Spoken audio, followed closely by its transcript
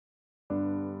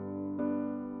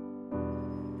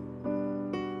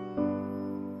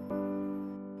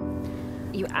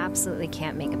you absolutely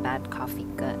can't make a bad coffee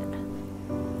good.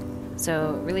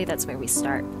 So really that's where we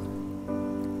start.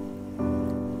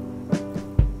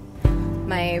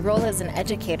 My role as an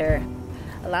educator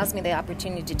allows me the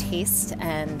opportunity to taste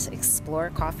and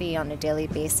explore coffee on a daily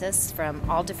basis from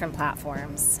all different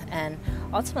platforms, and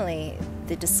ultimately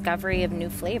the discovery of new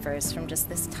flavors from just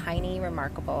this tiny,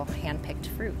 remarkable, hand-picked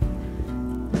fruit.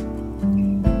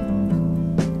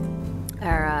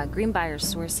 Our green buyer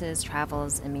sources,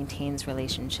 travels, and maintains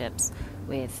relationships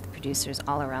with producers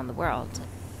all around the world.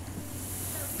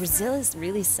 Brazil is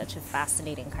really such a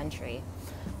fascinating country.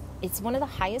 It's one of the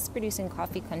highest producing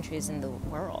coffee countries in the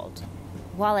world.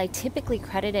 While I typically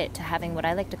credit it to having what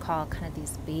I like to call kind of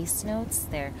these base notes,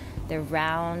 they're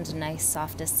round, nice,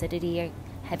 soft acidity,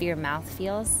 heavier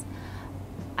mouthfeels,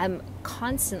 I'm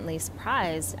constantly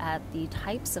surprised at the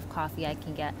types of coffee I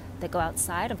can get that go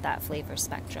outside of that flavor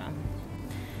spectrum.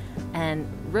 And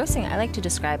roasting, I like to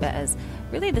describe it as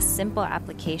really the simple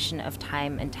application of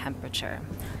time and temperature.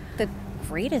 The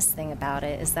greatest thing about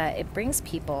it is that it brings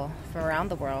people from around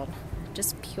the world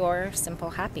just pure, simple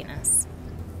happiness.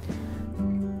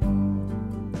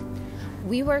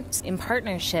 We worked in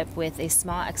partnership with a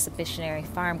small exhibitionary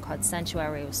farm called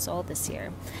Sanctuary of Sol this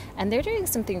year, and they're doing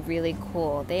something really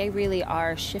cool. They really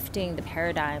are shifting the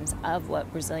paradigms of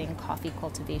what Brazilian coffee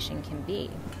cultivation can be.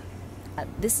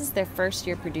 This is their first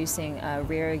year producing a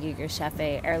rare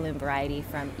Jägerscheffe heirloom variety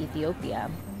from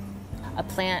Ethiopia, a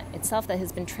plant itself that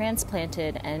has been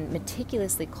transplanted and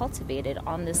meticulously cultivated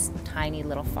on this tiny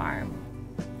little farm.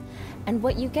 And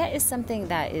what you get is something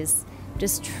that is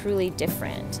just truly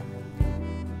different.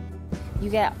 You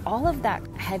get all of that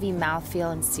heavy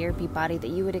mouthfeel and syrupy body that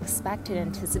you would expect and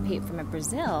anticipate from a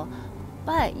Brazil,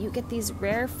 but you get these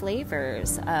rare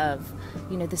flavors of,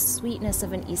 the sweetness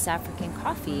of an East African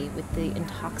coffee with the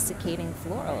intoxicating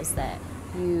florals that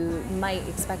you might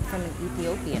expect from an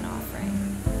Ethiopian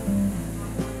offering.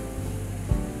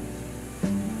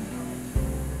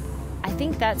 I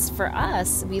think that's, for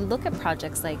us, we look at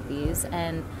projects like these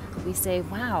and we say,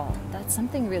 wow, that's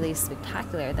something really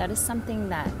spectacular. That is something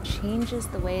that changes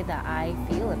the way that I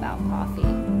feel about coffee.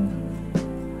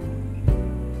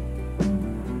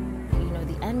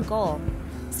 The end goal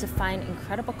is to find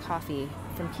incredible coffee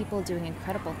from people doing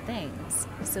incredible things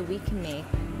so we can make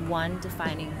one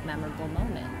defining, memorable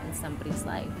moment in somebody's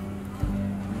life.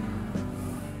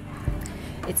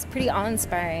 It's pretty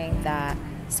awe-inspiring that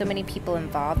so many people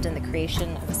involved in the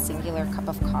creation of a singular cup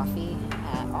of coffee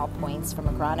at all points, from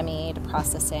agronomy to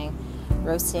processing,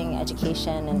 roasting,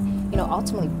 education, and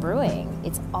ultimately brewing.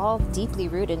 It's all deeply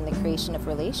rooted in the creation of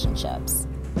relationships,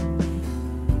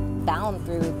 bound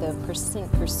through the persistent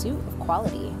pursuit of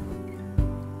quality.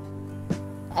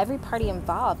 Every party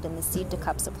involved in the seed to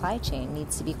cup supply chain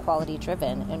needs to be quality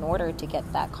driven in order to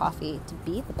get that coffee to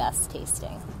be the best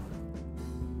tasting.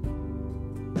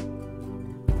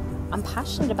 I'm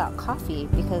passionate about coffee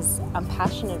because I'm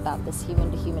passionate about this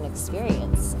human-to-human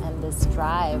experience and this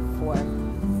drive for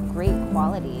great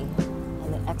quality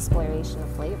and the exploration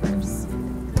of flavors.